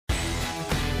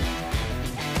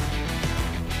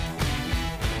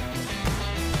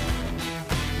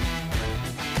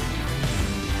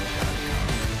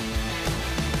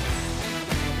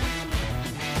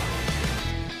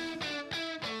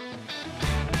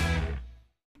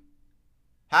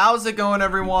How's it going,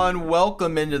 everyone?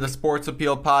 Welcome into the Sports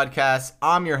Appeal Podcast.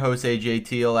 I'm your host, AJ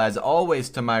Teal. As always,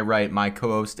 to my right, my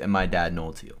co-host and my dad,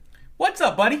 Noel Teal. What's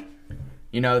up, buddy?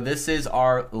 You know, this is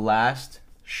our last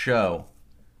show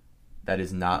that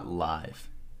is not live.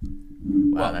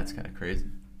 Wow, Well, that's kind of crazy.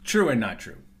 True and not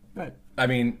true. Right. I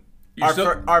mean,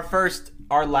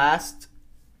 Our last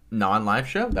non-live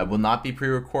show that will not be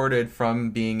pre-recorded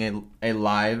from being a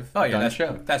live done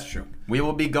show. That's true. We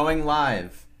will be going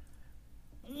live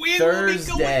We Thursday.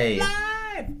 will be going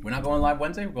live. We're not going live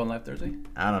Wednesday. We're going live Thursday.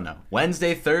 I don't know.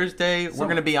 Wednesday, Thursday, we're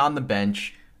going to be on the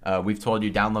bench. We've told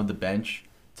you, download the bench.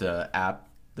 It's an app,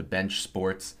 the Bench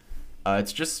Sports.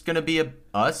 It's just going to be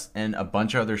us and a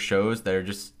bunch of other shows that are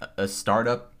just a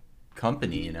startup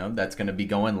company, you know, that's going to be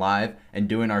going live and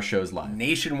doing our shows live.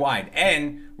 Nationwide.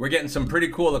 And we're getting some pretty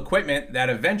cool equipment that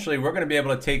eventually we're going to be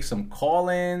able to take some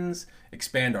call-ins,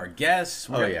 expand our guests.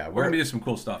 We're going to do some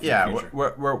cool stuff in the future.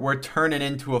 We're turning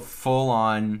into a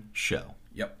full-on show.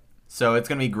 Yep. So it's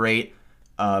going to be great.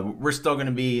 We're still going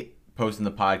to be posting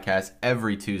the podcast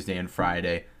every Tuesday and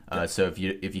Friday. So if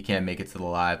you can't make it to the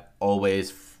live,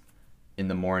 always in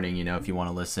the morning, you know, if you want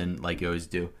to listen like you always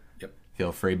do,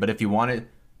 feel free. But if you want to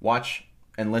watch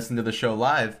and listen to the show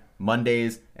live,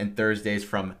 Mondays and Thursdays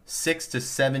from 6 to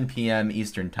 7 p.m.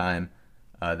 Eastern Time,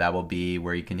 that will be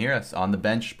where you can hear us on the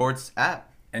Bench Sports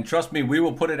app. And trust me, we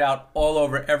will put it out all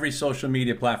over every social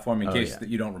media platform in case that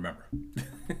you don't remember.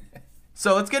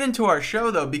 So let's get into our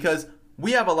show, though, because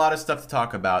we have a lot of stuff to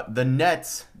talk about. The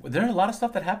Nets. Was there a lot of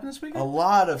stuff that happened this weekend? A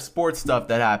lot of sports stuff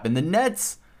that happened. The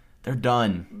Nets, they're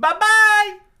done.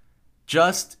 Bye-bye!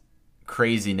 Just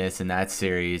craziness in that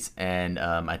series. And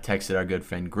I texted our good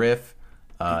friend Griff.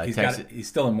 He's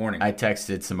still in mourning. I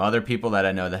texted some other people that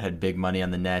I know that had big money on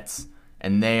the Nets.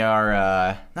 And they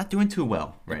are not doing too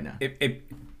well right now.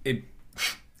 It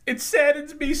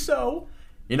saddens me so.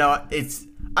 You know,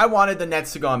 I wanted the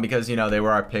Nets to go on because, you know, they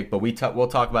were our pick. But we'll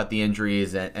talk about the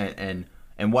injuries and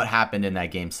what happened in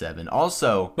that Game 7.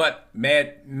 Also, but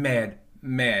mad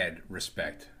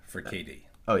respect for KD.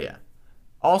 Oh yeah.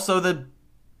 Also the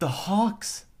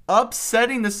Hawks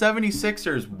upsetting the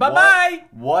 76er's. Bye-bye.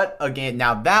 What a game.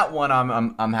 Now that one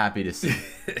I'm happy to see.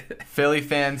 Philly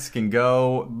fans can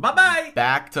go bye-bye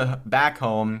back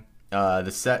home. The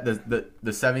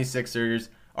 76ers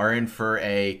are in for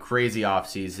a crazy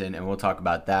offseason, and we'll talk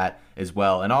about that as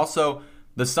well. And also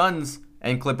the Suns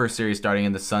and Clippers series starting,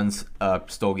 and the Suns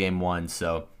stole Game 1.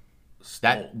 So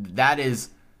that is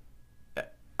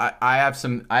I have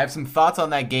some thoughts on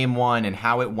that Game 1 and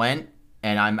how it went,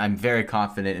 and I'm very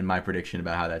confident in my prediction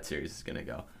about how that series is going to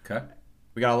go. Okay.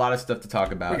 We got a lot of stuff to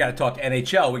talk about. We got to talk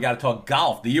NHL. We got to talk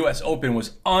golf. The U.S. Open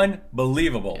was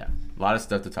unbelievable. Yeah, a lot of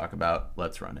stuff to talk about.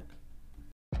 Let's run it.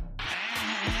 He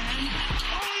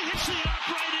hits the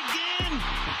upright again.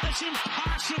 That's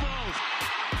impossible.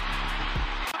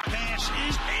 Pass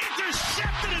is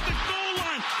intercepted at the goal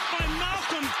line by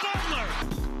Malcolm Butler.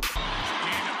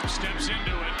 Cannon steps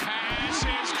into it. Pass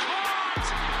is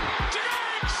caught.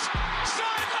 Diggs!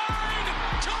 Sideline!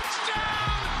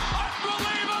 Touchdown!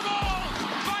 Unbelievable!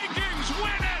 Vikings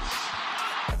win it!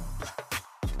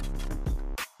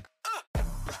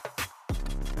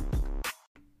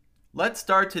 Let's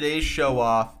start today's show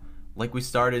off like we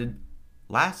started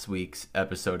last week's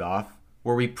episode off,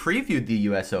 where we previewed the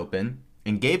U.S. Open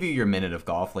and gave you your minute of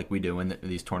golf like we do when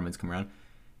these tournaments come around.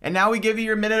 And now we give you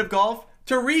your minute of golf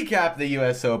to recap the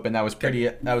U.S. Open. That was a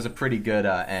pretty good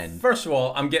end. First of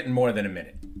all, I'm getting more than a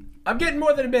minute.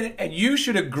 And you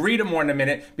should agree to more than a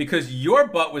minute because your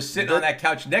butt was sitting on that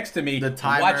couch next to me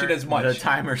watching as much. The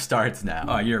timer starts now.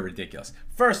 Oh, you're ridiculous.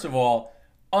 First of all,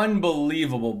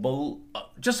 unbelievable.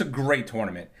 Just a great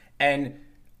tournament. And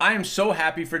I am so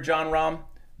happy for Jon Rahm,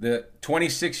 the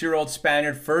 26-year-old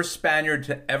Spaniard, first Spaniard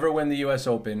to ever win the U.S.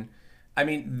 Open. I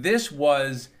mean, this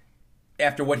was,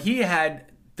 after what he had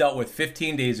dealt with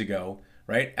 15 days ago,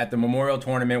 right, at the Memorial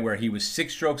Tournament where he was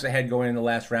 6 strokes ahead going in the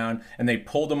last round, and they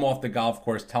pulled him off the golf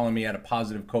course telling him he had a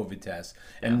positive COVID test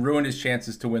and ruined his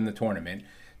chances to win the tournament,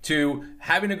 to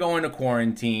having to go into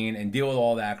quarantine and deal with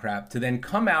all that crap, to then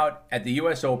come out at the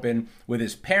U.S. Open with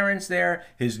his parents there,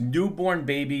 his newborn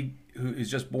baby who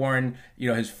is just born, you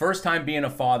know, his first time being a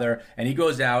father, and he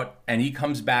goes out and he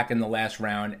comes back in the last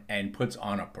round and puts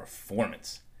on a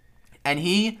performance.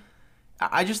 And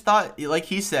I just thought, like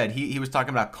he said, he was talking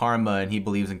about karma, and he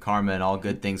believes in karma and all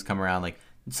good things come around. Like,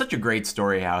 it's such a great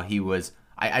story how he was.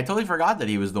 I totally forgot that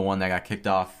he was the one that got kicked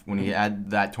off when he had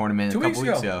that tournament a couple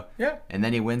weeks ago. Yeah. And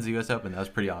then he wins the U.S. Open. That was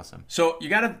pretty awesome. So you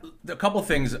got a couple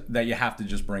things that you have to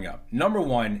just bring up. Number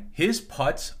one, his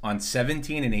putts on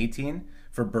 17 and 18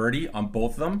 for birdie on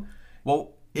both of them.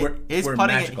 Well, were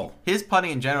magical. His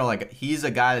putting in general, like he's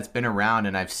a guy that's been around,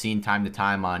 and I've seen time to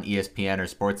time on ESPN or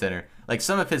SportsCenter. Like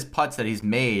some of his putts that he's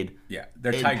made,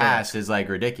 they're in past is like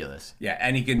ridiculous. Yeah,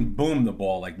 and he can boom the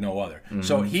ball like no other.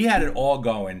 So he had it all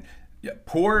going. Yeah,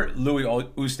 poor Louis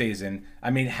Oosthuizen,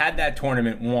 I mean, had that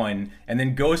tournament won and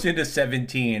then goes into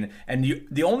 17. And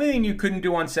the only thing you couldn't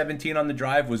do on 17 on the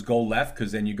drive was go left,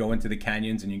 because then you go into the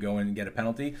canyons and you go in and get a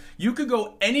penalty. You could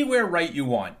go anywhere right you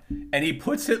want. And he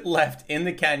puts it left in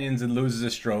the canyons and loses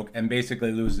a stroke and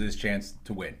basically loses his chance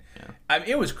to win. Yeah. I mean,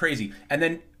 it was crazy. And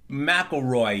then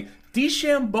McIlroy,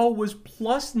 DeChambeau was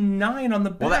 +9 on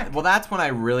the back. Well, that's when I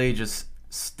really just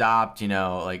stopped,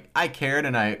 like I cared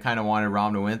and I kind of wanted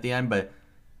Rahm to win at the end, but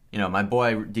my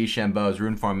boy DeChambeau is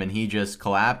rooting for him and he just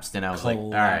collapsed, and I was like,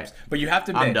 all right. But you have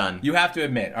to admit, I'm done. You have to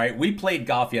admit, all right, we played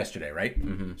golf yesterday, right?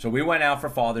 Mm-hmm. So we went out for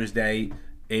Father's Day.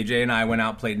 AJ and I went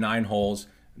out, played 9 holes.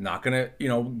 Not gonna,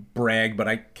 brag, but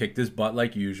I kicked his butt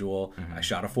like usual. Mm-hmm. I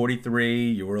shot a 43.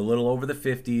 You were a little over the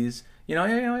 50s.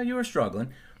 You were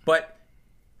struggling, but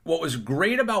what was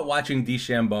great about watching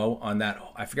DeChambeau on that,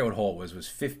 I forget what hole it was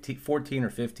 14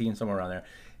 or 15, somewhere around there.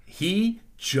 He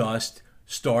just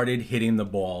started hitting the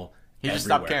ball. He just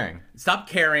stopped caring. Stopped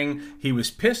caring. He was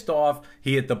pissed off.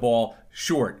 He hit the ball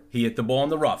short. He hit the ball in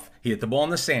the rough. He hit the ball in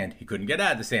the sand. He couldn't get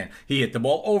out of the sand. He hit the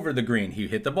ball over the green. He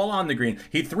hit the ball on the green.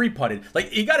 He 3-putted. Like,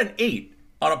 he got an 8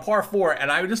 on a par 4,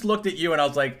 and I just looked at you and I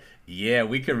was like, yeah,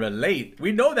 we can relate.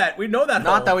 We know that. Not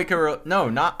hole. That we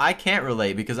can. I can't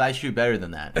relate because I shoot better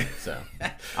than that. So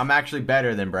I'm actually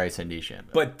better than Bryson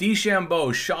DeChambeau. But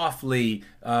DeChambeau, Schauffele,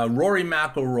 Rory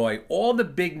McIlroy, all the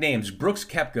big names, Brooks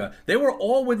Koepka, they were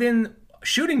all within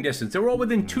shooting distance. They were all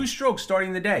within 2 strokes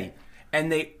starting the day,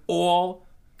 and they all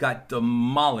got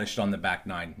demolished on the back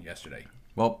 9 yesterday.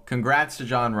 Well, congrats to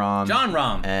Jon Rahm. Jon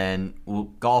Rahm. And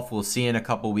golf, we'll see in a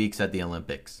couple weeks at the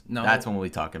Olympics. No. That's when we'll be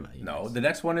talking about you. No, the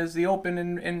next one is the Open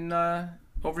in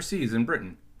overseas in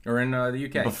Britain or in the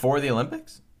UK. Before the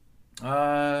Olympics? It's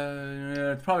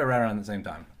probably right around the same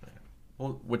time.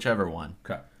 Well, whichever one.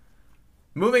 Okay.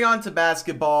 Moving on to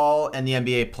basketball and the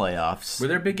NBA playoffs. Were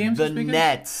there big games the this weekend?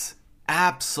 Nets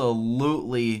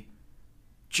absolutely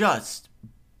just...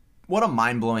 What a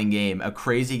mind-blowing game, a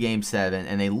crazy Game 7,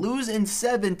 and they lose in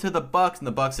 7 to the Bucks, and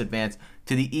the Bucks advance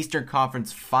to the Eastern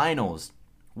Conference Finals.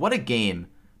 What a game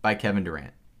by Kevin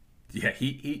Durant. Yeah,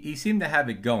 he seemed to have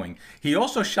it going. He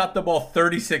also shot the ball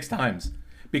 36 times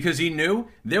because he knew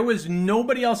there was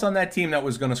nobody else on that team that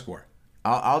was going to score.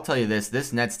 I'll tell you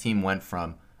this Nets team went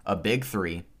from a big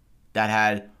 3 that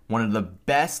had one of the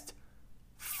best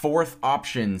fourth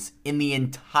options in the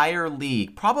entire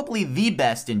league, probably the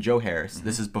best in Joe Harris. Mm-hmm.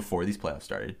 This is before these playoffs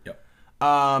started. Yep.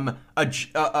 A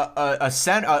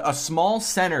small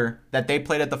center that they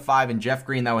played at the 5 in Jeff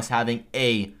Green that was having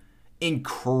a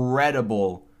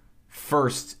incredible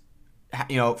first,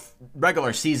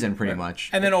 regular season pretty much.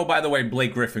 And then, oh, by the way,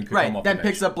 Blake Griffin could come off then the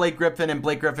picks up Blake Griffin, and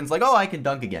Blake Griffin's like, oh, I can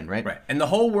dunk again, right? Right. And the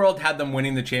whole world had them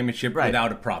winning the championship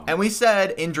without a problem. And we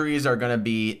said injuries are going to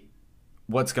be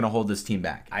what's going to hold this team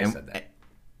back. I said that.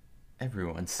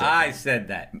 Everyone said I said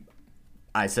that.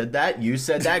 I said that. You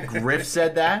said that. Griff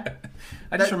said that.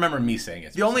 I just remember me saying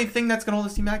it. The only thing that's going to hold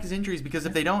this team back is injuries, because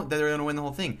if they don't, then they're going to win the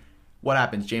whole thing. What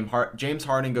happens? James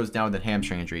Harden goes down with a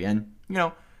hamstring injury, and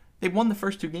they won the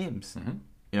first 2 games.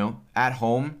 Mm-hmm. At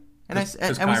home, and we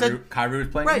said Kyrie was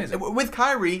playing right amazing. With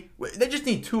Kyrie. They just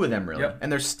need 2 of them really,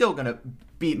 and they're still going to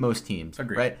beat most teams.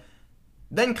 Agreed. Right?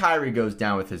 Then Kyrie goes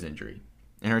down with his injury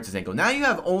and hurts his ankle. Now you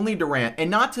have only Durant,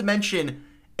 and not to mention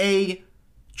a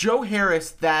Joe Harris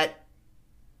that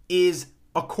is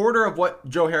a quarter of what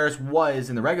Joe Harris was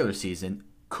in the regular season.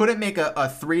 Couldn't make a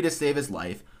 3 to save his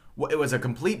life. It was a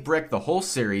complete brick the whole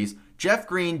series. Jeff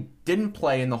Green didn't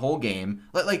play in the whole game.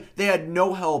 Like they had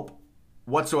no help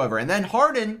whatsoever. And then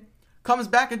Harden comes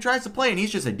back and tries to play, and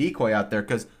he's just a decoy out there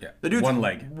because the dude's one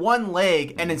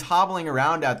leg, and is hobbling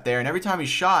around out there. And every time he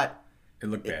shot, it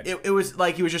looked bad. It was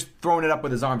like he was just throwing it up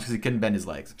with his arms because he couldn't bend his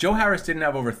legs. Joe Harris didn't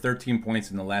have over 13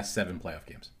 points in the last 7 playoff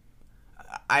games.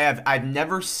 I've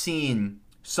never seen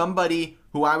somebody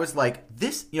who I was like,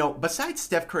 this, besides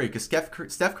Steph Curry, because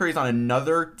Steph Curry's on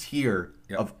another tier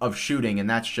of shooting, and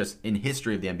that's just in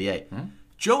history of the NBA. Mm-hmm.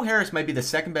 Joe Harris might be the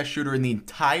second best shooter in the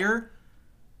entire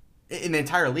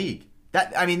league.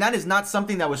 That is not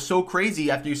something that was so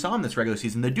crazy after you saw him this regular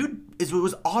season. The dude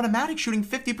was automatic shooting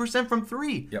 50% from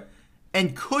 3. Yep.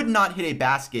 And could not hit a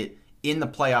basket in the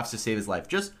playoffs to save his life.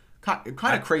 Just kind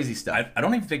of crazy stuff. I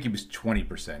don't even think he was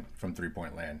 20% from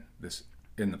 3-point land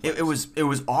in the playoffs. It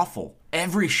was awful.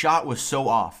 Every shot was so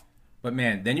off. But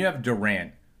man, then you have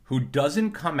Durant, who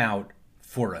doesn't come out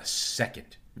for a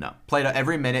second. No. Played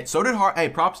every minute. So did Harden. Hey,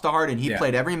 props to Harden. He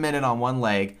played every minute on one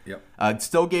leg. Yep.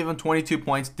 Still gave him 22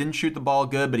 points. Didn't shoot the ball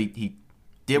good, but he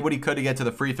did what he could to get to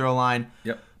the free throw line.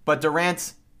 Yep. But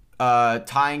Durant's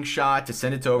tying shot to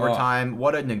send it to overtime.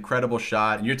 What an incredible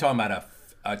shot. And you're talking about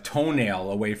a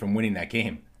toenail away from winning that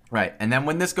game. Right. And then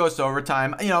when this goes to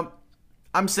overtime,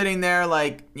 I'm sitting there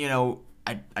like,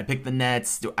 I picked the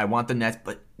Nets. I want the Nets.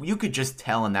 But you could just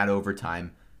tell in that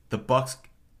overtime, the Bucks,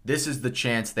 this is the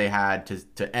chance they had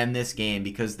to end this game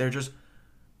because they're just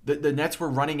the Nets were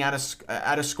running out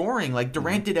of scoring. Like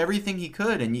Durant did everything he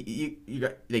could, and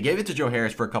they gave it to Joe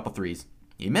Harris for a couple threes.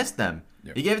 He missed them.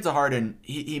 Yep. He gave it to Harden.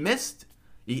 He missed.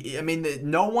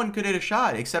 No one could hit a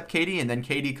shot except KD, and then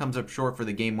KD comes up short for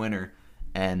the game winner,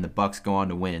 and the Bucks go on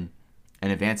to win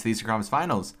and advance to the Eastern Conference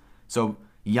Finals. So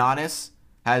Giannis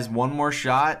has one more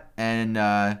shot, and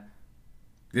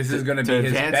this is going to be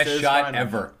his best shot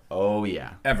ever. Oh,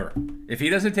 yeah. Ever. If he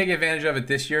doesn't take advantage of it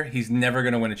this year, he's never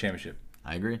going to win a championship.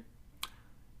 I agree.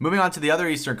 Moving on to the other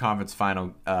Eastern Conference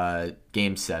Final,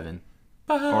 Game 7.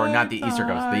 Or not the Eastern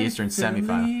Conference, the Eastern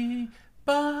Semifinal.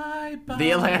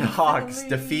 The Atlanta Hawks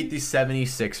defeat the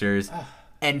 76ers.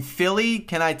 And Philly,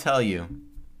 can I tell you,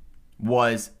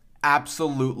 was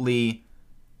absolutely...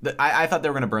 I thought they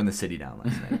were going to burn the city down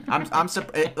last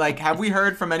night. Like, have we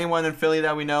heard from anyone in Philly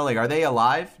that we know? Like, are they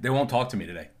alive? They won't talk to me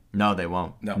today. No, they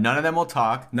won't. No. None of them will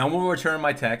talk. No one will return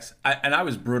my text. And I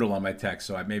was brutal on my text,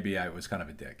 so maybe I was kind of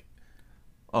a dick.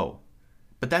 Oh.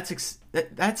 But that's...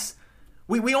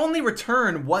 We only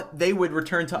return what they would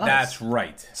return to us. That's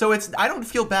right. So I don't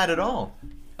feel bad at all.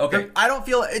 Okay. I don't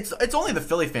feel... It's only the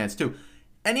Philly fans, too.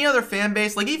 Any other fan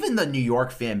base, like even the New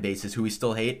York fan bases who we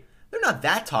still hate, they're not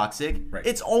that toxic. Right.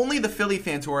 It's only the Philly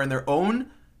fans who are in their own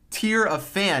tier of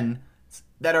fan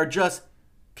that are just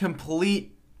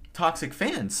complete toxic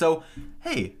fans. So,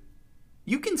 hey,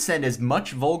 you can send as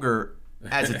much vulgar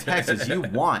as a text as you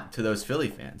want to those Philly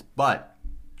fans. But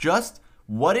just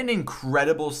what an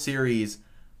incredible series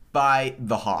by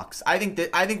the Hawks. I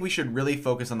think we should really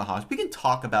focus on the Hawks. We can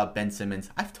talk about Ben Simmons.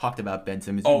 I've talked about Ben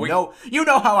Simmons. You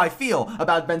know how I feel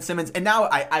about Ben Simmons. And now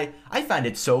I find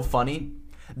it so funny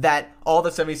that all the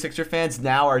 76er fans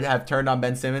now have turned on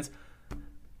Ben Simmons.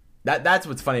 That's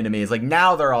what's funny to me is like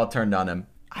now they're all turned on him.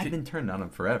 I've been turned on him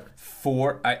forever.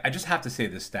 I just have to say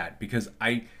this stat because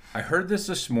I heard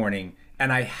this morning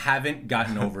and I haven't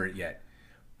gotten over it yet.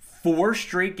 4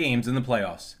 straight games in the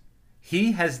playoffs.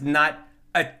 He has not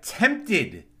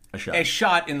attempted a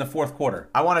shot in the fourth quarter.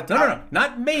 I want to No,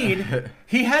 not made.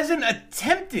 He hasn't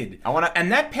attempted.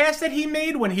 And that pass that he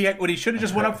made when he should have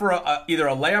just went up for either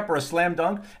a layup or a slam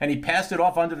dunk, and he passed it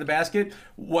off under the basket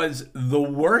was the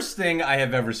worst thing I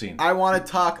have ever seen. I want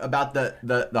to talk about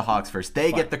the Hawks first.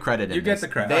 They get the credit. Get the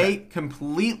credit. They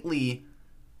completely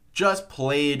just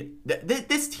played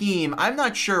this team. I'm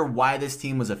not sure why this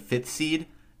team was a 5th seed.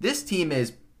 This team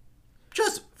is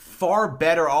just far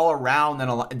better all around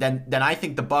than I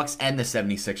think the Bucks and the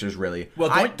 76ers really.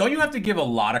 Well, don't you have to give a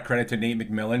lot of credit to Nate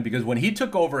McMillan because when he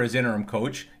took over as interim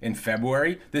coach in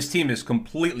February, this team has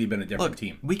completely been a different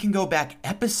team. We can go back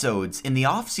episodes in the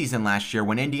offseason last year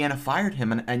when Indiana fired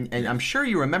him, and I'm sure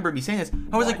you remember me saying this.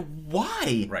 I was like,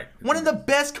 why? Right. One of the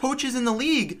best coaches in the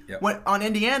league went on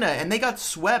Indiana, and they got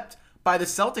swept by the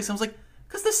Celtics. I was like,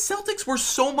 because the Celtics were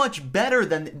so much better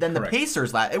than the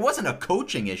Pacers. It wasn't a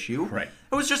coaching issue. Right.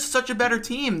 It was just such a better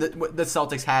team that the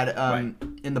Celtics had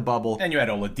in the bubble. And you had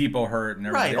Oladipo hurt and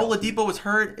everything. Right. Oladipo was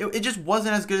hurt. It just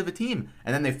wasn't as good of a team.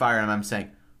 And then they fired him. I'm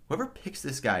saying, whoever picks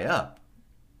this guy up,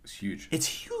 it's huge. It's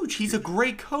huge. He's a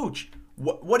great coach.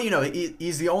 What do you know?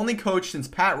 He's the only coach since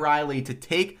Pat Riley to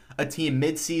take a team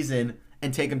mid-season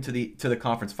and take them to the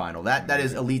conference final. That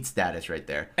is elite status right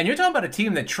there. And you're talking about a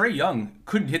team that Trae Young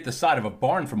couldn't hit the side of a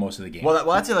barn for most of the game. Well,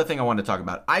 that's the other thing I wanted to talk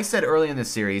about. I said early in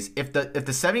this series, if the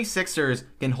 76ers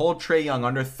can hold Trae Young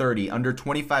under 30, under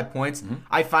 25 points,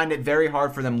 I find it very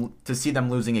hard for them to see them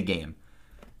losing a game.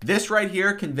 This right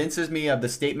here convinces me of the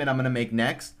statement I'm going to make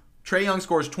next. Trae Young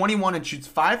scores 21 and shoots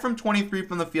 5 from 23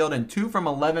 from the field and 2 from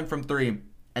 11 from 3,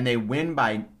 and they win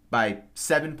by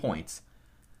 7 points.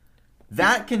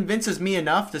 That convinces me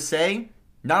enough to say,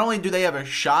 not only do they have a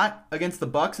shot against the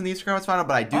Bucks in the Eastern Conference Final,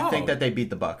 but I do think that they beat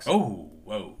the Bucks. Oh,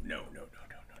 whoa, no.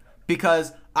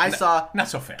 Because I saw not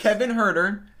so fast. Kevin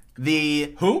Herter,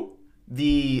 Who?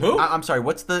 Who? I'm sorry,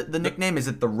 what's the nickname? Is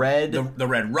it the Red? The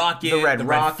Red Rocket, the Red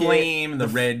Rocket, Flame, the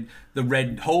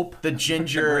Red Hope, the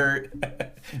Ginger,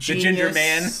 the Ginger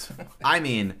Man. I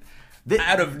mean,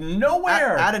 out of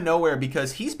nowhere. Out of nowhere,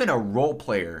 because he's been a role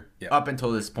player up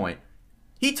until this point.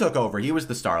 He took over. He was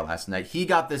the star last night. He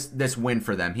got this win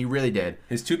for them. He really did.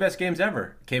 His 2 best games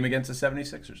ever came against the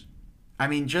 76ers. I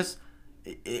mean, just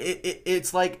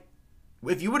it's like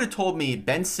if you would have told me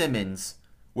Ben Simmons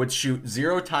would shoot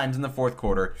 0 times in the fourth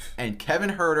quarter and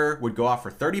Kevin Huerter would go off for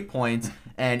 30 points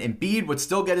and Embiid would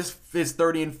still get his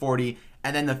 30 and 40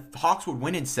 and then the Hawks would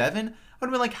win in 7, I would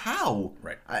have been like, how?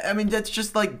 Right. I mean, that's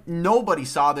just like nobody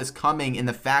saw this coming in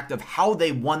the fact of how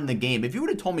they won the game. If you would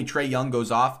have told me Trae Young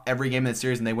goes off every game in the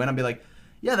series and they win, I'd be like,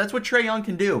 yeah, that's what Trae Young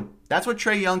can do. That's what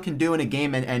Trae Young can do in a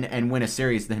game and win a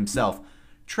series himself.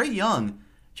 Trae Young,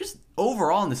 just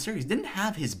overall in the series, didn't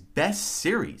have his best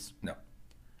series. No.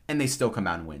 And they still come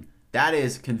out and win. That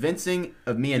is convincing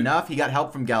of me enough. He got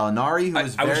help from Gallinari, who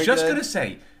was very good. I was just going to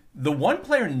say, the one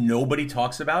player nobody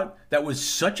talks about that was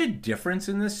such a difference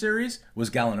in this series was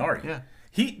Gallinari. Yeah.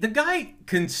 The guy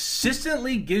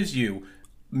consistently gives you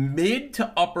mid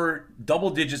to upper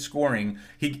double-digit scoring.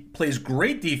 He plays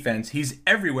great defense. He's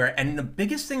everywhere. And the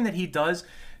biggest thing that he does,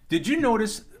 did you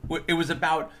notice it was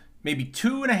about maybe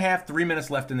 2.5, 3 minutes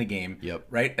left in the game? Yep.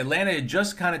 Right? Atlanta had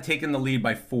just kind of taken the lead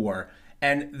by 4.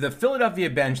 And the Philadelphia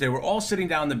bench, they were all sitting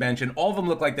down on the bench, and all of them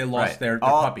looked like they lost their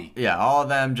puppy. Yeah, all of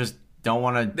them just don't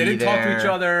want to be there. They didn't talk to each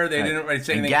other. They didn't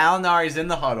say anything. And Gallinari's in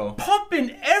the huddle.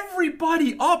 Pumping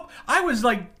everybody up. I was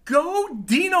like, go,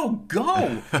 Dino,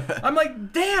 go. I'm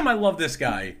like, damn, I love this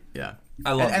guy. Yeah.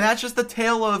 I love it. And that's just the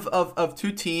tale of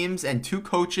 2 teams and 2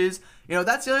 coaches. You know,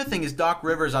 that's the other thing is Doc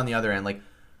Rivers on the other end. Like,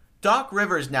 Doc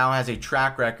Rivers now has a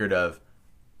track record of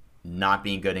not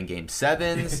being good in Game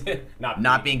 7s,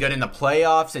 not being good in the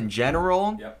playoffs in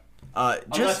general. Yep.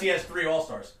 Unless he has 3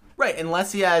 All-Stars. Right,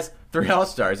 unless he has 3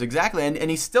 All-Stars, exactly. And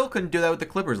he still couldn't do that with the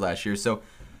Clippers last year. So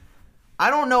I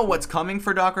don't know what's coming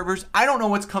for Doc Rivers. I don't know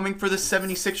what's coming for the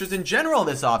 76ers in general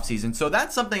this offseason. So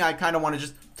that's something I kind of want to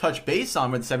just touch base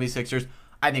on with the 76ers.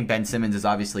 I think Ben Simmons is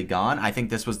obviously gone. I think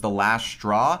this was the last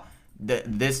straw.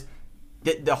 The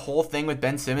whole thing with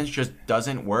Ben Simmons just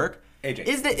doesn't work. AJ.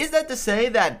 Is that to say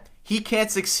that he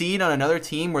can't succeed on another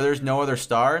team where there's no other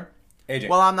star? AJ.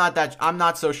 Well, I'm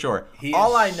not so sure.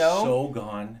 All I know, so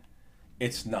gone.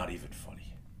 It's not even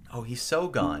funny. Oh, he's so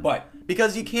gone. But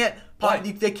because they can't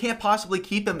possibly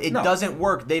keep him. It doesn't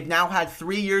work. They've now had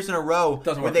 3 years in a row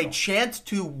where they chanced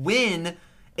to win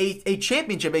a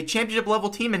championship level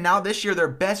team, and now this year their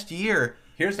best year.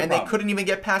 Here's the problem. problem. They couldn't even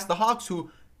get past the Hawks, who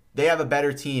they have a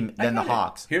better team than the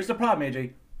Hawks. Here's the problem,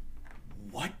 AJ.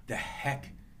 What the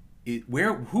heck?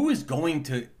 Who is going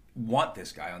to want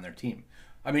this guy on their team?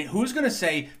 I mean, who's going to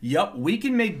say, "Yup, we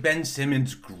can make Ben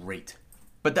Simmons great"?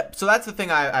 But so that's the thing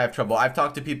I have trouble. I've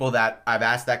talked to people that I've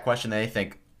asked that question, and they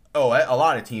think, "Oh, a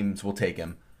lot of teams will take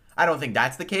him." I don't think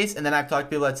that's the case. And then I've talked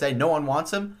to people that say no one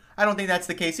wants him. I don't think that's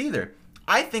the case either.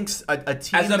 I think a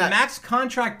team as a max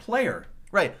contract player,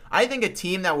 right? I think a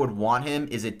team that would want him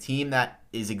is a team that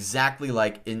is exactly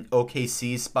like in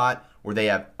OKC's spot, where they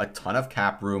have a ton of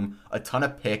cap room, a ton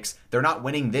of picks. They're not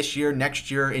winning this year, next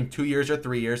year, in 2 years or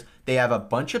 3 years. They have a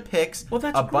bunch of picks,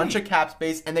 bunch of cap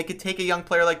space, and they could take a young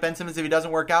player like Ben Simmons. If he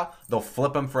doesn't work out, they'll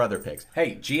flip him for other picks.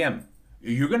 Hey, GM,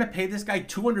 you're going to pay this guy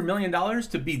 $200 million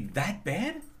to be that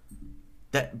bad?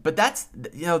 But that's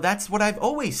what I've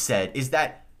always said, is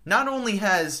that not only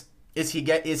is he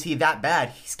that bad,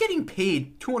 he's getting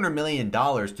paid $200 million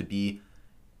to be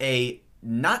a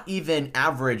not even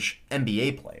average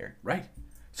NBA player. Right.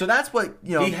 So that's what,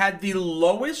 he had the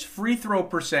lowest free throw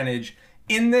percentage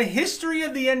in the history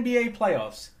of the NBA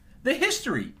playoffs. The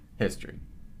history.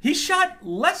 He shot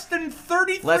less than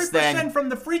 33% from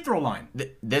the free throw line.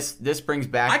 This brings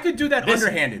back. I could do that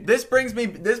underhanded. This brings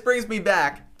me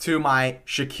back to my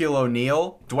Shaquille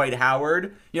O'Neal, Dwight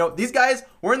Howard. These guys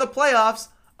were in the playoffs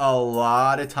a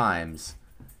lot of times,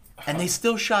 and they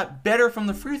still shot better from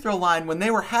the free throw line when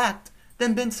they were hacked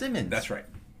than Ben Simmons. That's right.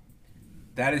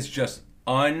 That is just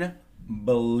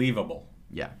unbelievable.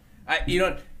 Yeah.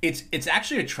 It's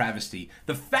actually a travesty.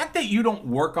 The fact that you don't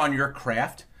work on your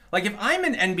craft. Like, if I'm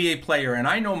an NBA player and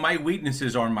I know my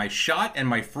weaknesses are my shot and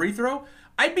my free throw,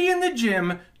 I'd be in the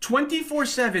gym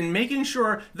 24/7 making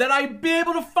sure that I'd be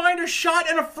able to find a shot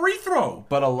and a free throw.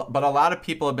 But a lot of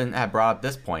people have brought up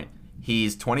this point.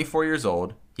 He's 24 years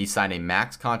old. He signed a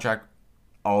max contract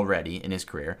already in his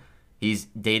career. He's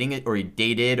dating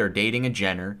a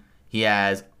Jenner. He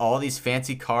has all these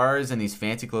fancy cars and these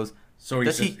fancy clothes. So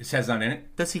he says not in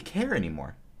it? Does he care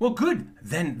anymore? Well, good.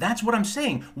 Then that's what I'm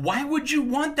saying. Why would you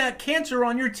want that cancer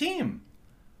on your team?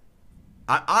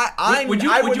 I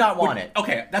would not want it.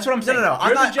 Okay, that's what I'm saying. No.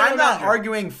 I'm not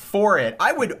arguing for it.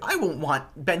 I won't want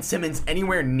Ben Simmons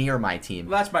anywhere near my team.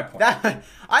 Well, that's my point.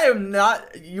 I am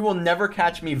not. You will never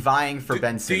catch me vying for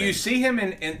Ben Simmons. Do you see him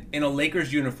in a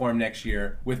Lakers uniform next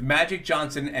year with Magic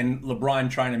Johnson and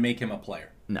LeBron trying to make him a player?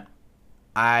 No.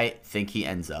 I think he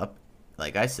ends up,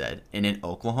 like I said, in an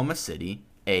Oklahoma City,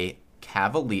 a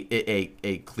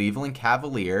a Cleveland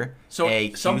Cavalier, So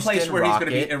a some place Houston where Rocket.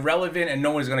 he's going to be irrelevant and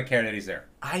no one's going to care that he's there.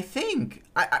 I think,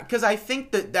 because I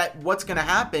think that what's going to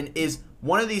happen is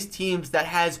one of these teams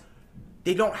that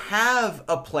they don't have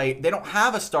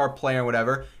a star player or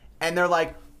whatever, and they're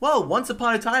like, well, once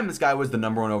upon a time this guy was the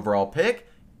number 1 overall pick,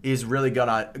 is really good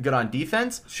on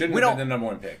defense. Shouldn't have been the number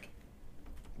 1 pick.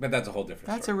 But that's a whole different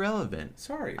story. That's irrelevant.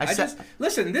 Sorry.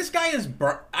 Listen, this guy is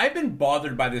I've been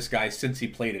bothered by this guy since he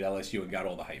played at LSU and got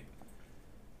all the hype.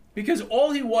 Because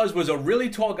all he was a really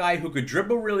tall guy who could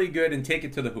dribble really good and take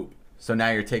it to the hoop. So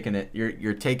now you're taking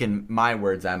you're taking my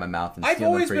words out of my mouth and I've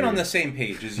stealing always them been for on you. the same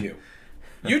page as you.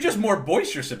 You're just more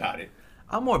boisterous about it.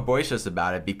 I'm more boisterous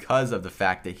about it because of the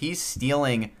fact that he's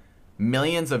stealing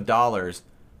millions of dollars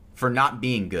for not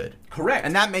being good. Correct.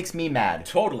 And that makes me mad.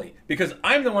 Totally. Because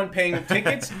I'm the one paying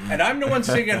tickets, and I'm the one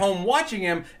sitting at home watching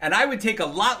him, and I would take a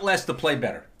lot less to play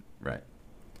better. Right.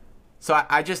 So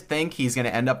I just think he's going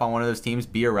to end up on one of those teams,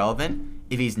 be irrelevant.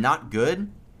 If he's not good,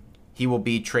 he will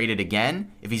be traded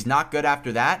again. If he's not good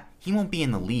after that, he won't be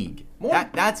in the league.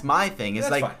 That's my thing. It's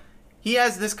That's like fine. He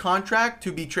has this contract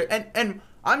to be traded. And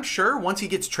I'm sure once he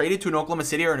gets traded to an Oklahoma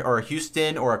City or a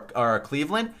Houston or a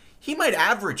Cleveland, he might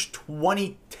average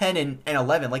 20, 10, and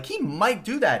 11. Like, he might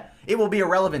do that. It will be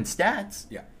irrelevant stats.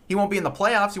 Yeah. He won't be in the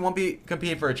playoffs. He won't be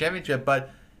competing for a championship. But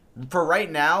for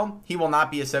right now, he will not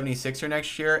be a 76er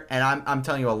next year. And I'm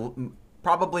telling you,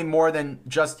 probably more than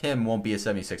just him won't be a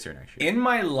 76er next year. In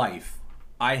my life,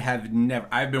 I've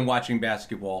been watching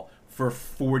basketball for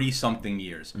 40-something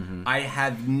years. Mm-hmm. I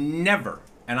have never,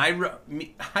 and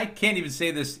I can't even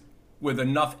say this with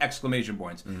enough exclamation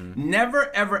points,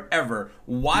 never, ever, ever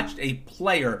watched a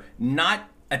player not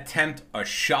attempt a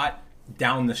shot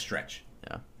down the stretch.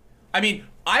 Yeah. I mean,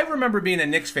 I remember being a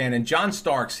Knicks fan, and John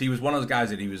Starks, he was one of those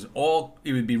guys that he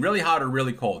would be really hot or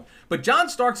really cold. But John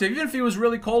Starks, even if he was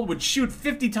really cold, would shoot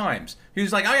 50 times. He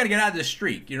was like, I got to get out of this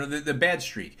streak, the bad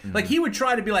streak. Mm-hmm. Like, he would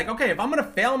try to be like, okay, if I'm going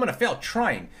to fail, I'm going to fail,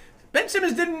 trying. Ben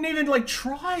Simmons didn't even,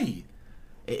 try.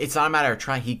 It's not a matter of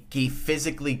trying. He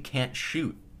physically can't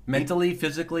shoot. Mentally,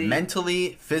 physically,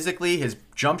 his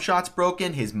jump shot's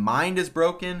broken. His mind is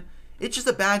broken. It's just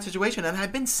a bad situation, and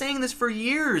I've been saying this for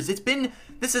years. It's funny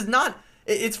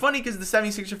because the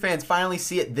 76er fans finally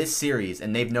see it this series,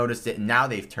 and they've noticed it, and now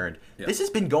they've turned. Yeah. This has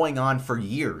been going on for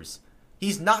years.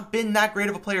 He's not been that great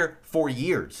of a player for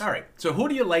years. All right, so who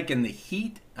do you like in the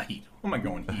Heat? Heat. Who am I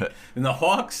going Heat? In the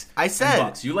Hawks? I said,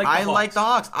 Bucks. You like the Hawks. I like the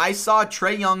Hawks. I saw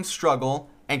Trae Young struggle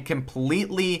and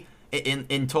completely...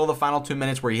 until the final 2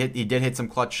 minutes where he did hit some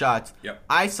clutch shots, yep.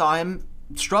 I saw him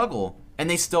struggle, and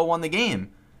they still won the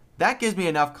game. That gives me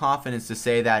enough confidence to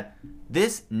say that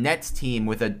this Nets team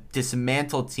with a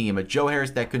dismantled team, a Joe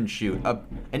Harris that couldn't shoot,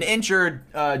 an injured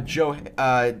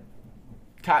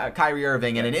Kyrie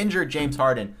Irving, and an injured James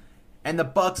Harden, and the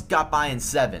Bucks got by in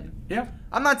 7. Yeah.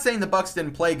 I'm not saying the Bucks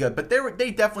didn't play good, but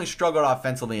they definitely struggled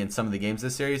offensively in some of the games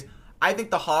this series. I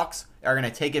think the Hawks are going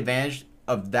to take advantage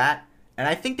of that. And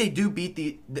I think they do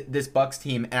beat this Bucks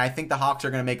team, and I think the Hawks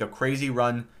are going to make a crazy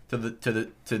run to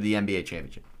the NBA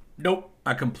championship. Nope,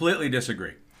 I completely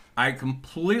disagree. I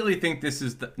completely think this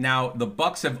is now the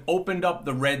Bucks have opened up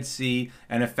the Red Sea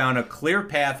and have found a clear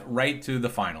path right to the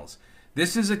finals.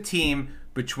 This is a team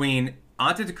between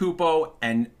Antetokounmpo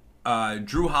and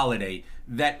Drew Holiday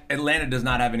that Atlanta does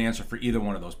not have an answer for either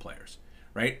one of those players.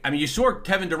 Right? I mean, you saw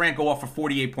Kevin Durant go off for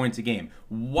 48 points a game.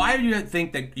 Why do you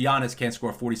think that Giannis can't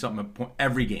score 40-something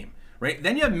every game? Right?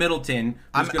 Then you have Middleton.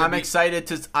 I'm excited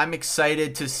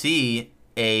to see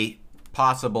a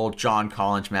possible John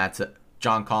Collins matchup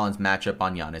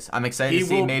on Giannis. I'm excited to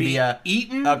see maybe a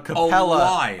Capella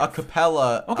alive. A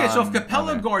Capella. Okay, so if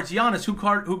Capella guards Giannis,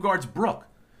 who guards Brook?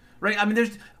 Right? I mean,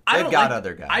 they've got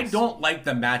other guys. I don't like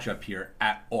the matchup here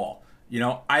at all.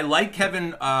 I like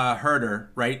Kevin Huerter,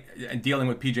 right, and dealing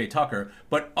with PJ Tucker.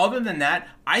 But other than that,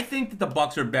 I think that the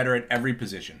Bucks are better at every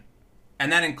position, and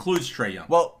that includes Trae Young.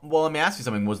 Well, let me ask you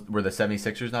something. Were the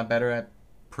 76ers not better at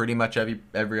pretty much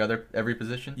every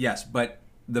position? Yes, but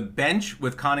the bench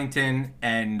with Connaughton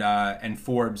and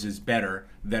Forbes is better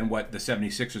than what the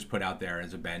 76ers put out there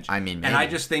as a bench. I mean, maybe. And I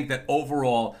just think that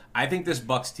overall, I think this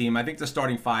Bucks team, I think the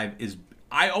starting five is.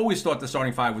 I always thought the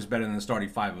starting five was better than the starting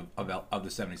five of the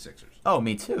 76ers. Oh,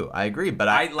 me too. I agree. But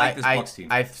I like this Bucks team.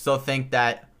 I still think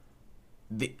that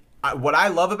what I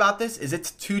love about this is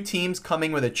it's two teams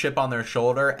coming with a chip on their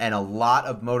shoulder and a lot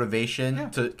of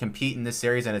motivation to compete in this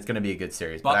series, and it's going to be a good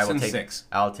series. Bucks in 6.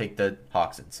 I'll take the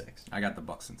Hawks in 6. I got the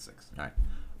Bucks in 6. All right.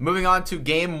 Moving on to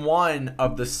Game 1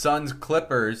 of the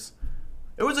Suns-Clippers.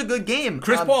 It was a good game.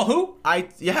 Chris Paul, who?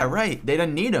 Yeah, right. They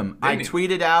didn't need him. I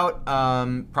tweeted out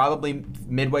probably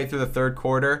midway through the third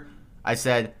quarter. I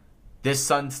said, this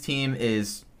Suns team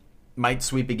might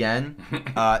sweep again.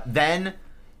 Then,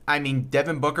 I mean,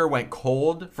 Devin Booker went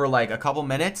cold for like a couple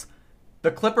minutes.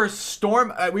 The Clippers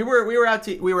storm. We were at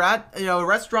a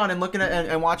restaurant and looking at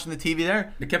and watching the TV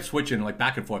there. They kept switching like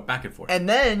back and forth. And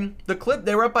then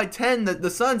they were up by 10, the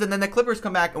Suns, and then the Clippers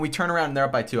come back and we turn around and they're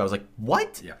up by 2. I was like,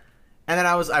 what? Yeah. And then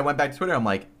I went back to Twitter. I'm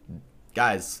like,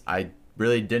 guys, I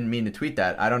really didn't mean to tweet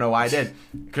that. I don't know why I did.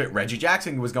 Reggie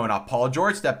Jackson was going off. Paul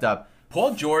George stepped up.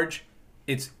 Paul George,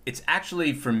 it's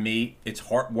actually, for me, it's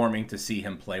heartwarming to see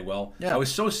him play well. Yeah. I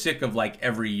was so sick of like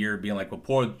every year being like,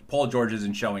 well, Paul George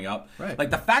isn't showing up. Right. Like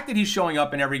the fact that he's showing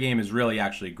up in every game is really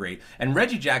actually great. And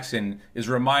Reggie Jackson is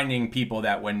reminding people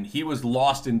that when he was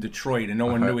lost in Detroit and no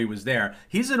one knew he was there,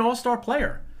 he's an all-star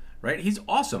player. Right, he's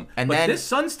awesome. But this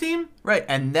Suns team, right?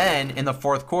 And then in the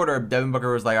fourth quarter, Devin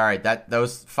Booker was like, "All right,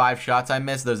 those 5 shots I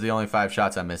missed, those are the only 5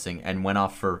 shots I'm missing," and went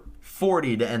off for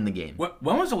 40 to end the game.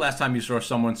 When was the last time you saw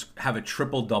someone have a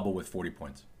triple double with 40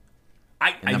 points?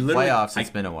 In the playoffs,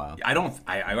 it's been a while.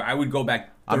 I would go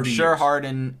back 30 I'm sure years.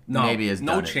 Harden maybe has done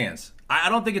no chance. I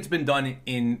don't think it's been done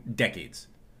in decades.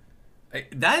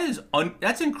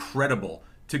 That's incredible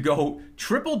to go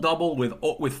triple double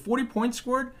with 40 points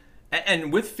scored.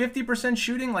 And with 50%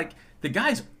 shooting, like, the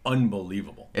guy's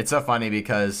unbelievable. It's so funny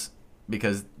because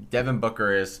Devin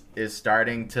Booker is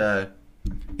starting to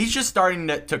he's just starting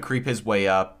to creep his way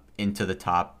up into the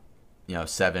top,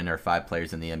 7 or 5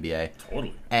 players in the NBA.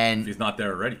 Totally. And if he's not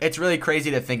there already. It's really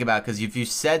crazy to think about because if you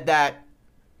said that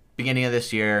beginning of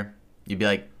this year, you'd be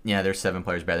like, yeah, there's 7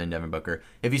 players better than Devin Booker.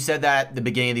 If you said that at the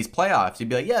beginning of these playoffs, you'd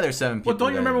be like, yeah, there's 7 people. Well,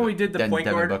 don't you remember when we did the point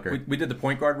guard? Booker. We did the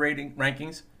point guard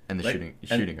rankings. And the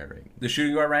shooting guard rankings. The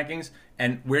shooting guard rankings.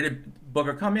 And where did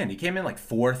Booker come in? He came in like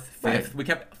 4th, 5th. Right. We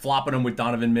kept flopping him with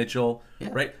Donovan Mitchell. Yeah.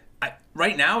 Right?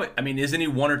 Right now, I mean, isn't he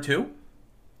 1 or 2?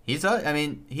 He's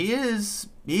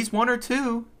 1 or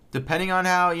 2, depending on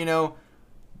how,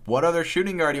 what other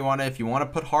shooting guard you want to, if you want to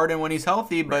put Harden when he's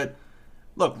healthy. Right. But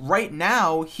look, right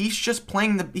now, he's just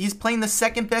playing the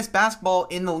second best basketball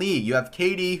in the league. You have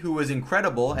KD, who is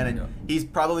incredible, and he's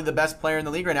probably the best player in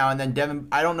the league right now. And then Devin,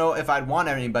 I don't know if I'd want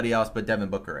anybody else but Devin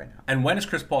Booker right now. And when is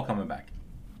Chris Paul coming back?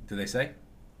 Do they say?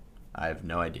 I have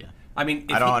no idea. I mean,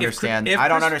 I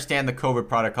don't understand the COVID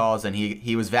protocols, and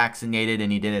he was vaccinated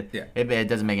and he did it. Yeah. It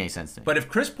doesn't make any sense to me. But if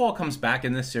Chris Paul comes back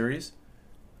in this series,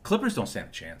 Clippers don't stand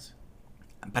a chance.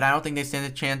 But I don't think they stand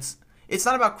a chance. It's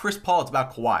not about Chris Paul. It's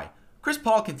about Kawhi. Chris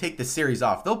Paul can take the series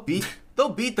off. They'll beat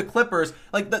the Clippers.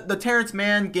 Like the Terrence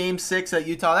Mann Game 6 at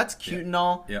Utah. That's cute and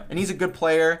all. Yeah. And he's a good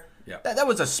player. Yeah. That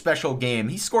was a special game.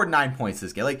 He scored 9 points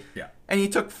this game. And he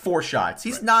took 4 shots.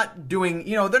 He's not doing.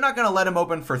 They're not going to let him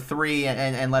open for 3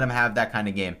 and let him have that kind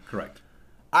of game. Correct.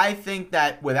 I think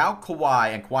that without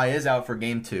Kawhi, and Kawhi is out for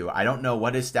Game 2, I don't know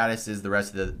what his status is the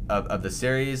rest of the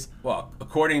series. Well,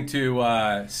 according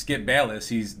to Skip Bayless,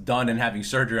 he's done and having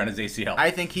surgery on his ACL.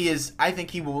 I think he is. I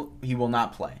think he will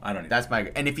not play. I don't. That's my.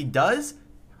 And if he does,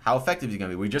 how effective is he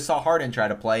going to be? We just saw Harden try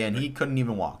to play, and he couldn't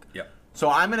even walk. Yep. So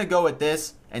I'm going to go with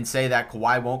this and say that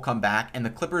Kawhi won't come back, and the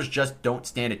Clippers just don't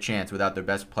stand a chance without their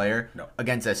best player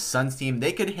against a Suns team.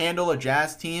 They could handle a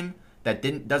Jazz team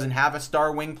that doesn't have a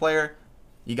star wing player.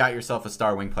 You got yourself a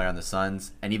star wing player on the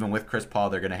Suns, and even with Chris Paul,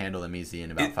 they're going to handle them easy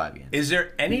in about 5 games. Is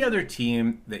there any other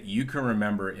team that you can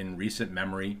remember in recent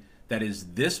memory that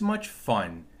is this much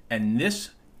fun and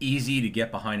this easy to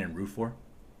get behind and root for?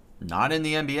 Not in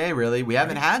the NBA, really. We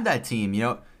haven't had that team.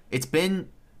 It's been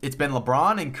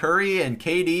LeBron and Curry and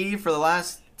KD for the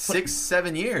last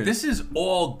 6-7 years. This is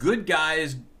all good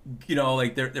guys.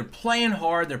 Like they're playing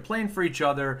hard. They're playing for each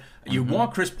other. You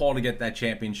want Chris Paul to get that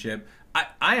championship.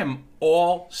 I am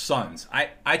all Suns.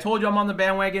 I told you I'm on the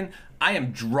bandwagon. I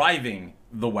am driving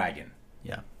the wagon.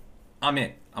 Yeah. I'm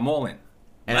in. I'm all in.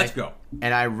 Let's go.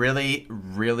 And I really,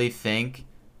 really think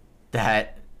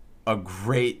that a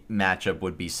great matchup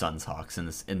would be Suns-Hawks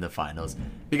in the finals.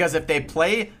 Because if they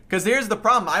play... Because here's the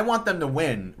problem. I want them to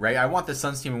win, right? I want the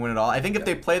Suns team to win it all. I think if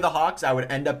they play the Hawks, I would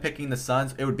end up picking the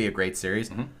Suns. It would be a great series.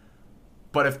 Mm-hmm.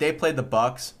 But if they played the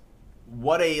Bucks...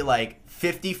 What a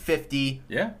 50-50.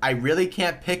 Yeah. I really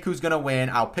can't pick who's gonna win.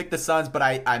 I'll pick the Suns, but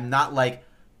I'm not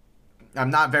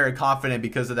very confident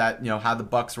because of that. How the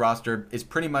Bucks roster is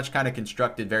pretty much kind of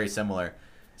constructed very similar.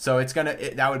 So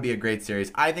that would be a great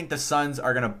series. I think the Suns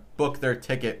are gonna book their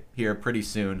ticket here pretty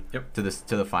soon to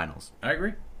the finals. I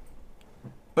agree.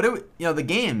 But the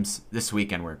games this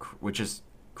weekend were just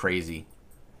crazy.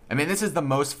 I mean, this is the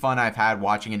most fun I've had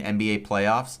watching an NBA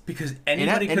playoffs. Because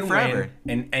anybody can win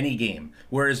in any game.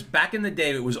 Whereas back in the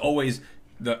day, it was always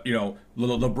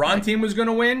LeBron team was going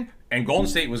to win and Golden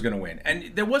State was going to win.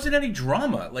 And there wasn't any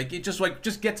drama. Like, it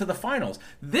just get to the finals.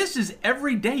 This is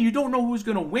every day. You don't know who's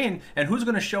going to win and who's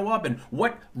going to show up and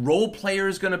what role player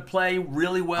is going to play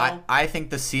really well. I think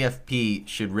the CFP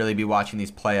should really be watching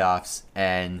these playoffs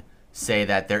and say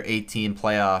that their 18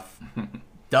 playoff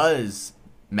does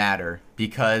matter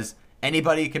because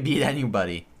anybody can beat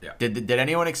anybody. Yeah. Did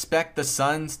anyone expect the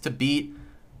Suns to beat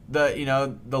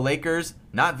the Lakers?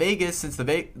 Not Vegas, since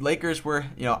the Lakers were,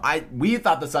 we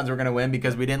thought the Suns were going to win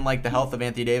because we didn't like the health of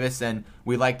Anthony Davis and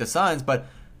we liked the Suns, but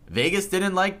Vegas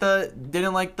didn't like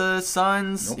the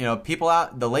Suns. Nope. People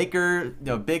out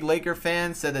big Laker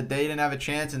fans said that they didn't have a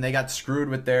chance and they got screwed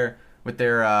with their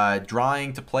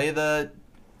drawing to play the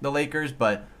Lakers.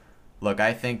 But look,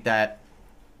 I think that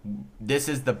this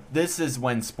is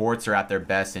when sports are at their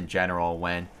best in general,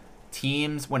 when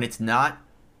it's not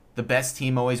the best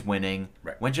team always winning,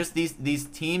 right. When just these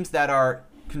teams that are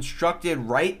constructed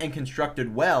right and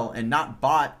constructed well and not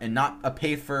bought and not a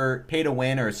pay to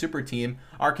win or a super team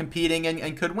are competing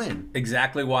and could win.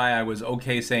 Exactly why I was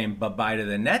okay saying bye-bye to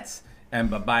the Nets and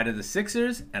bye-bye to the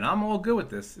Sixers, and I'm all good with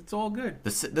this. It's all good.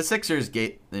 The Sixers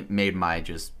made my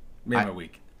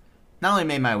week. Not only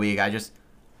made my week, I just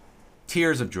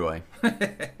tears of joy.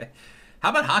 How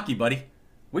about hockey, buddy?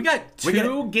 We got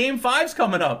two Game 5s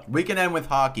coming up. We can end with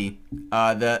hockey.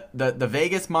 The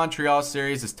Vegas-Montreal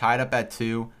series is tied up at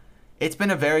 2. It's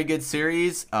been a very good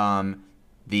series.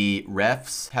 The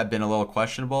refs have been a little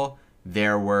questionable.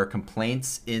 There were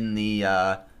complaints by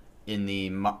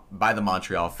the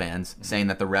Montreal fans saying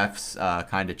that the refs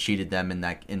kind of cheated them in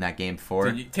that Game 4.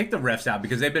 So you take the refs out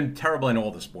because they've been terrible in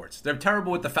all the sports. They're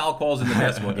terrible with the foul calls in the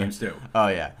basketball games too. Oh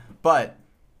yeah, but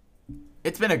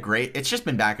it's just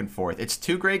been back and forth. It's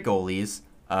two great goalies,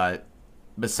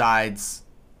 besides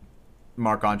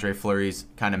Marc-Andre Fleury's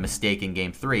kind of mistake in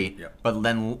Game 3. Yep. But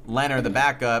then Leonard, the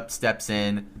backup, steps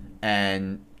in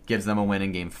and gives them a win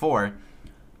in Game 4.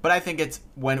 But I think it's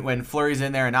when Fleury's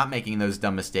in there and not making those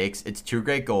dumb mistakes, it's two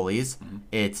great goalies. Mm-hmm.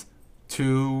 It's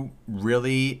two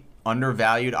really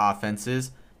undervalued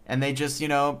offenses. And they just,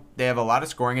 they have a lot of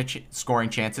scoring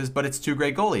chances, but it's two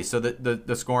great goalies. So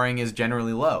the scoring is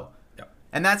generally low.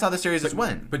 And that's how the series is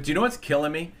won. But do you know what's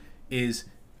killing me? Is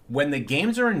when the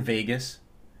games are in Vegas,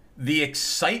 the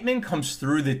excitement comes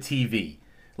through the TV.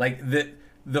 Like,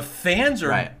 the fans are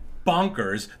right.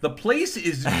 Bonkers. The place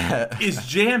is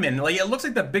jamming. Like, it looks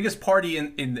like the biggest party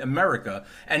in America.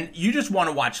 And you just want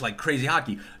to watch, like, crazy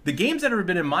hockey. The games that have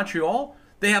been in Montreal,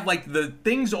 they have, like, the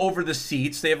things over the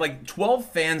seats. They have, like, 12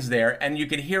 fans there, and you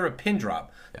can hear a pin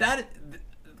drop. Yeah.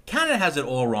 Canada has it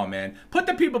all wrong, man. Put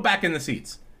the people back in the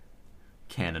seats.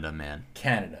 Canada, man.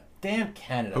 Canada. Damn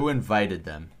Canada. Who invited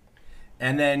them?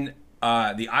 And then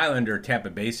the Islander Tampa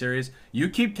Bay series. You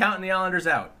keep counting the Islanders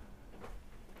out.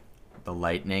 The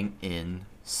Lightning in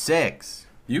 6.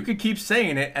 You could keep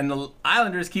saying it, and the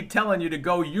Islanders keep telling you to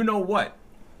go you know what.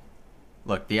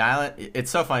 Look,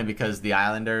 it's so funny because the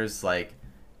Islanders, like,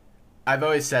 I've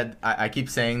always said, I keep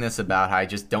saying this about how I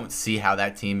just don't see how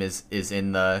that team is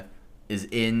in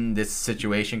this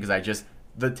situation because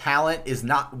the talent is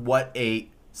not what a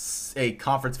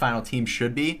conference final team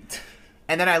should be.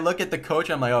 And then I look at the coach,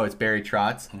 I'm like, oh, it's Barry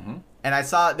Trotz. Mm-hmm. And I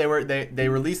saw they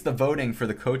released the voting for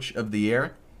the coach of the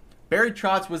year. Barry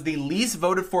Trotz was the least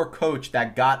voted for coach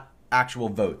that got actual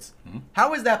votes. Mm-hmm.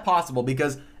 How is that possible?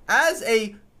 Because as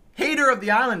a hater of the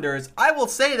Islanders, I will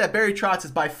say that Barry Trotz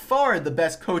is by far the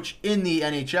best coach in the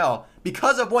NHL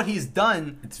because of what he's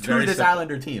done to this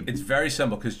Islander team. It's very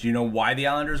simple because do you know why the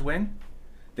Islanders win?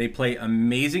 They play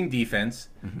amazing defense.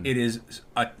 Mm-hmm. It is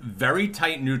a very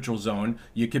tight neutral zone.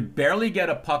 You could barely get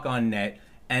a puck on net.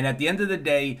 And at the end of the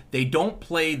day, they don't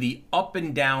play the up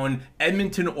and down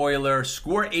Edmonton Oilers,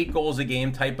 score 8 goals a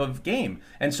game type of game.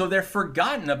 And so they're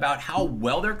forgotten about how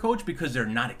well they're coached because they're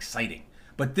not exciting.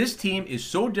 But this team is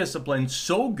so disciplined,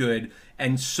 so good,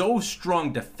 and so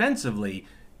strong defensively.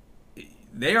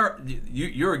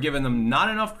 You're giving them not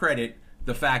enough credit.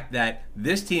 The fact that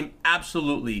this team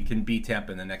absolutely can beat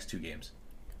Tampa in the next 2 games.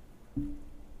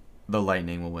 The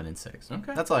Lightning will win in 6.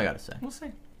 Okay, that's all I got to say. We'll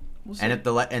see. And if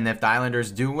the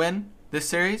Islanders do win this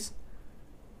series,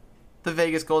 the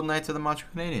Vegas Golden Knights or the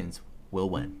Montreal Canadiens will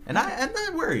win. And I'm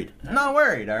not worried. I'm not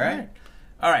worried. All right.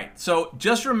 All right. So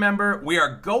just remember, we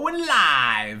are going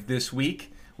live this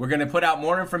week. We're going to put out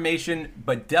more information,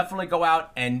 but definitely go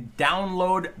out and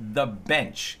download The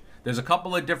Bench. There's a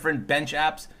couple of different bench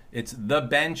apps. It's The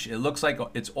Bench. It looks like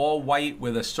it's all white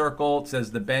with a circle. It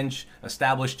says The Bench,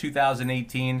 established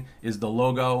 2018 is the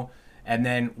logo. And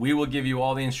then we will give you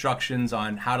all the instructions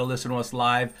on how to listen to us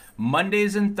live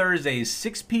Mondays and Thursdays,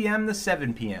 6 p.m. to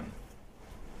 7 p.m.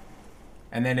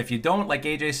 And then if you don't, like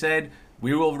AJ said,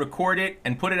 we will record it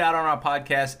and put it out on our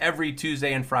podcast every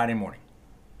Tuesday and Friday morning.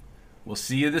 We'll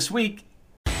see you this week.